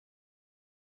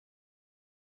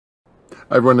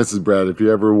Hi everyone, this is Brad. If you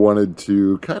ever wanted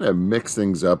to kind of mix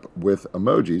things up with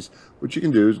emojis, what you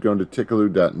can do is go into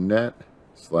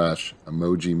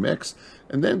tikolu.net/emoji mix,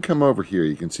 and then come over here.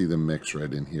 You can see the mix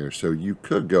right in here. So you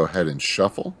could go ahead and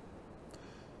shuffle,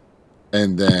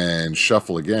 and then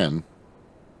shuffle again,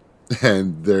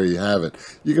 and there you have it.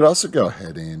 You could also go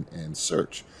ahead and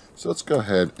search. So let's go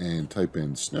ahead and type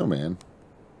in snowman,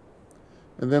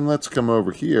 and then let's come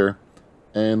over here,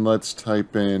 and let's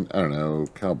type in, I don't know,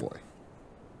 cowboy.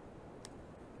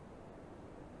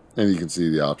 And you can see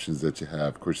the options that you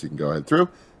have. Of course, you can go ahead through.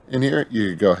 And here, you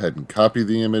could go ahead and copy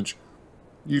the image.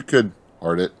 You could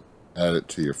heart it, add it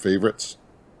to your favorites,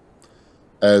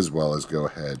 as well as go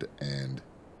ahead and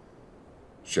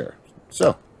share.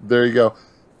 So, there you go.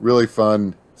 Really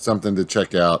fun, something to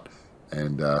check out,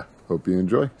 and hope you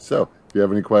enjoy. So, if you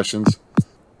have any questions,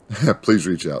 please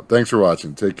reach out. Thanks for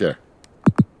watching. Take care.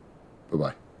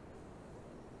 Bye-bye.